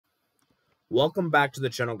Welcome back to the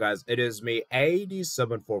channel, guys. It is me,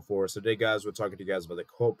 AD744. So today, guys, we're talking to you guys about the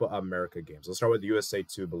Copa America games. Let's start with USA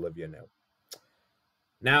 2, Bolivia nil.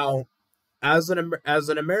 Now, as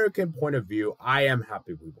an American point of view, I am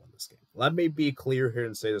happy we won this game. Let me be clear here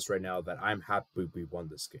and say this right now, that I'm happy we won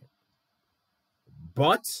this game.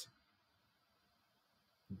 But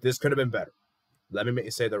this could have been better. Let me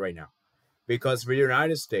say that right now. Because for the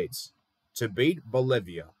United States to beat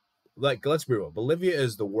Bolivia, like, let's be real, Bolivia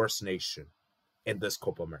is the worst nation in this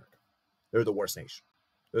Copa America. They're the worst nation.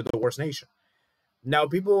 They're the worst nation. Now,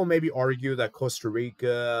 people will maybe argue that Costa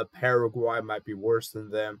Rica, Paraguay might be worse than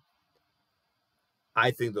them. I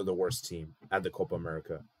think they're the worst team at the Copa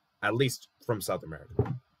America, at least from South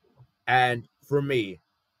America. And for me,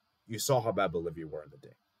 you saw how bad Bolivia were in the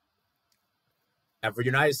day. And for the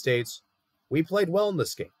United States, we played well in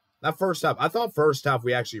this game. That first half, I thought first half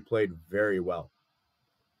we actually played very well.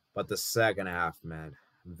 But the second half, man,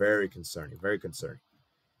 very concerning, very concerning.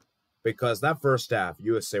 Because that first half,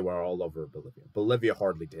 USA were all over Bolivia. Bolivia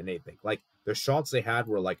hardly did anything. Like, the shots they had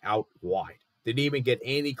were, like, out wide. Didn't even get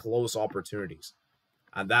any close opportunities.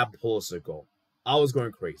 And that Pulisic goal, I was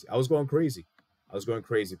going crazy. I was going crazy.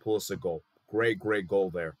 Pulisic goal. Great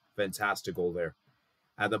goal there. Fantastic goal there.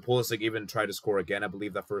 And then Pulisic even tried to score again, I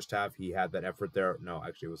believe, that first half. He had that effort there. No,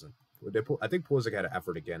 actually, it wasn't. I think Pulisic had an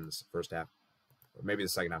effort again in this first half. Or maybe the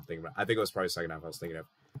second half I'm thinking about. I think it was probably the second half I was thinking of.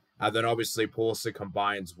 And then obviously Pulisic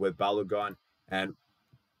combines with Balogun and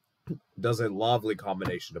does a lovely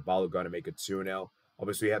combination to Balogun to make it 2-0.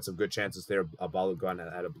 Obviously he had some good chances there. Balogun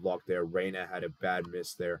had a block there. Reina had a bad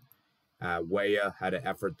miss there. Weah had an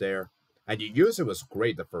effort there. And USA was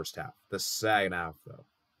great the first half. The second half, though,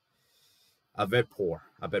 a bit poor.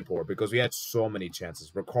 Because we had so many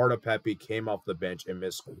chances. Ricardo Pepi came off the bench and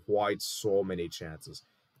missed quite so many chances.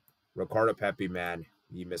 Ricardo Pepi, man,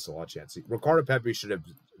 he missed a lot of chances. Ricardo Pepi should have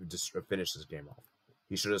just finished this game off.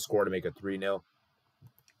 He should have scored to make it 3-0.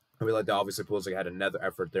 I mean, like that, obviously, Pulisic had another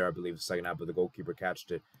effort there, I believe, the second half, but the goalkeeper catched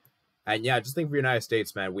it. And yeah, I just think for the United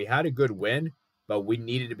States, man, we had a good win, but we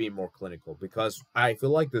needed to be more clinical because I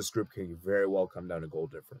feel like this group can very well come down to goal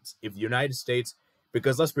difference. If the United States,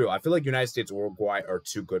 because let's be real, I feel like United States and Uruguay are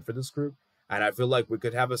too good for this group, and I feel like we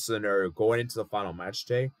could have a scenario going into the final match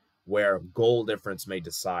day where goal difference may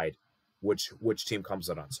decide which team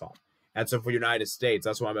comes out on top. And so for United States,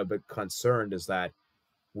 that's why I'm a bit concerned, is that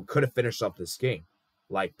we could have finished off this game.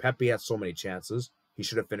 Like, Pepe had so many chances. He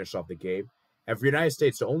should have finished off the game. And for United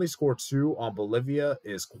States to only score 2 on Bolivia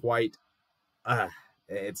is quite,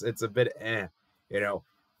 it's a bit, you know.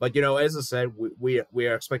 But, you know, as I said, we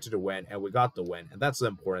are expected to win, and we got the win. And that's the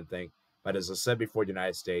important thing. But as I said before, the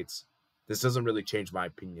United States, this doesn't really change my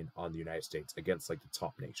opinion on the United States against, like, the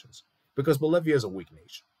top nations. Because Bolivia is a weak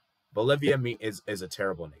nation. Bolivia is a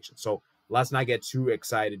terrible nation. So let's not get too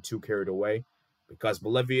excited, too carried away, because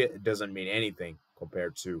Bolivia doesn't mean anything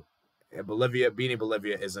compared to Bolivia. Beating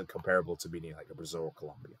Bolivia isn't comparable to beating like a Brazil or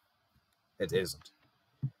Colombia. It isn't.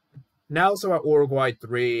 Now let's talk about Uruguay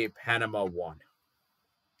 3, Panama 1.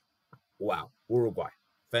 Wow, Uruguay.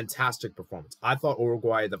 Fantastic performance. I thought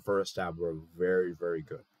Uruguay the first half were very, very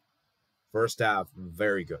good. First half,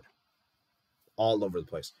 very good. All over the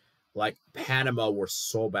place. Like, Panama were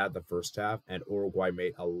so bad the first half, and Uruguay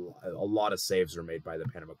made a lot of saves were made by the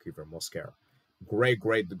Panama keeper, Mosquera. Great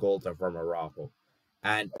the goal to from Araujo.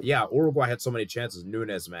 And, yeah, Uruguay had so many chances.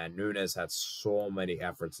 Nunes, man. Nunes had so many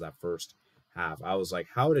efforts that first half. I was like,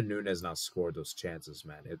 how did Nunes not score those chances,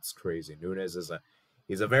 man? It's crazy. Nunes is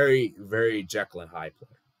he's a very, very Jekyll and Hyde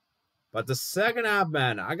player. But the second half,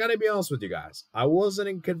 man, I got to be honest with you guys. I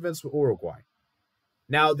wasn't convinced with Uruguay.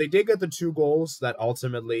 Now, they did get the 2 goals that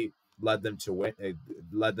ultimately led them to win,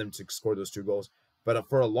 led them to score those 2 goals. But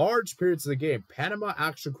for a large periods of the game, Panama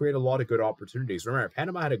actually created a lot of good opportunities. Remember,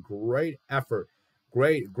 Panama had a great effort,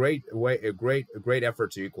 great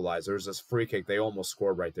effort to equalize. There was this free kick they almost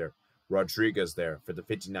scored right there. Rodriguez there for the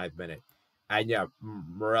 59th minute, and yeah,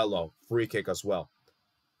 Morello free kick as well.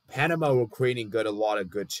 Panama were creating a lot of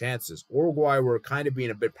good chances. Uruguay were kind of being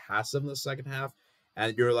a bit passive in the second half,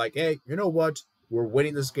 and you're like, hey, you know what? We're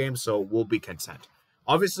winning this game, so we'll be content.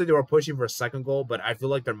 Obviously, they were pushing for a second goal, but I feel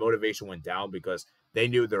like their motivation went down because they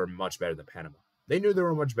knew they were much better than Panama. They knew they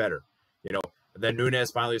were much better, you know. Then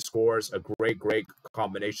Nunes finally scores a great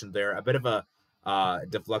combination there. A bit of a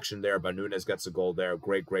deflection there, but Nunes gets a goal there.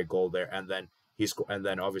 Great goal there, and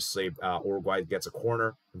then obviously Uruguay gets a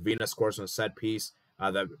corner. Vina scores from a set piece.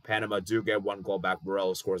 Then Panama do get 1 goal back.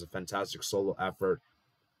 Morello scores a fantastic solo effort.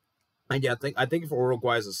 And yeah, I think for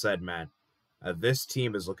Uruguay, as I said, man, this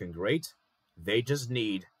team is looking great. They just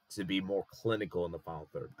need to be more clinical in the final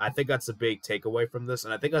third. I think that's a big takeaway from this,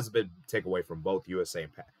 and I think that's a big takeaway from both USA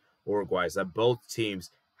and Uruguay is that both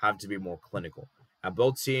teams have to be more clinical. And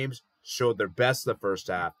both teams showed their best in the first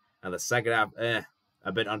half, and the second half,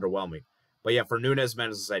 a bit underwhelming. But yeah, for Nunes, man,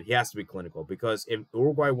 as I said, he has to be clinical, because if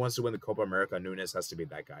Uruguay wants to win the Copa America, Nunes has to be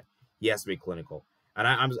that guy. He has to be clinical.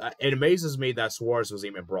 And it amazes me that Suarez was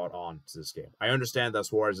even brought on to this game. I understand that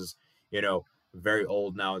Suarez is, very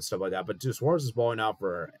old now and stuff like that, but dude, Suarez is balling out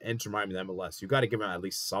for Inter Miami and MLS. You got to give him at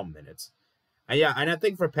least some minutes. And yeah, and I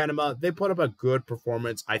think for Panama, they put up a good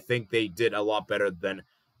performance. I think they did a lot better than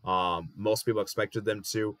most people expected them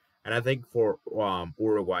to. And I think for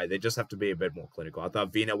Uruguay, they just have to be a bit more clinical. I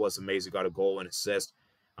thought Vina was amazing, got a goal and assist.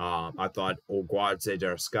 I thought Ugarte,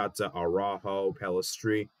 Jarascata, Araujo,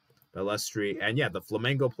 Pelestri, and yeah, the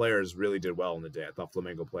Flamengo players really did well in the day. I thought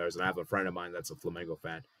Flamengo players, and I have a friend of mine that's a Flamengo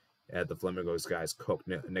fan. At the Flamengos guys, Cook,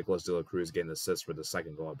 Nicolas de la Cruz getting the assist for the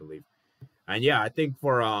second goal, I believe. And yeah, I think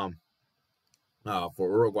for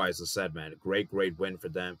Uruguay, as I said, man, great win for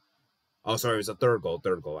them. Oh, sorry, it was a third goal.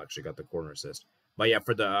 Actually got the corner assist. But yeah,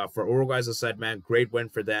 for Uruguay, as I said, man, great win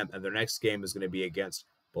for them. And their next game is going to be against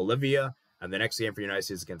Bolivia, and the next game for United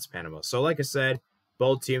States is against Panama. So like I said,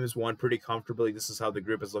 both teams won pretty comfortably. This is how the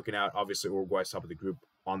group is looking out. Obviously, Uruguay's top of the group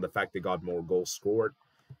on the fact they got more goals scored.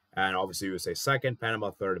 And obviously, USA second,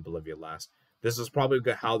 Panama third, and Bolivia last. This is probably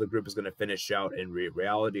how the group is going to finish out in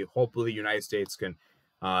reality. Hopefully, United States can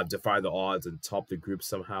defy the odds and top the group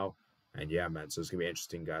somehow. And yeah, man, so it's going to be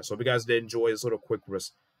interesting, guys. So hope you guys did enjoy this little quick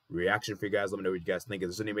reaction for you guys. Let me know what you guys think. If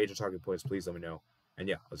there's any major talking points, please let me know. And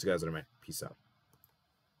yeah, I'll see you guys later, man. Peace out.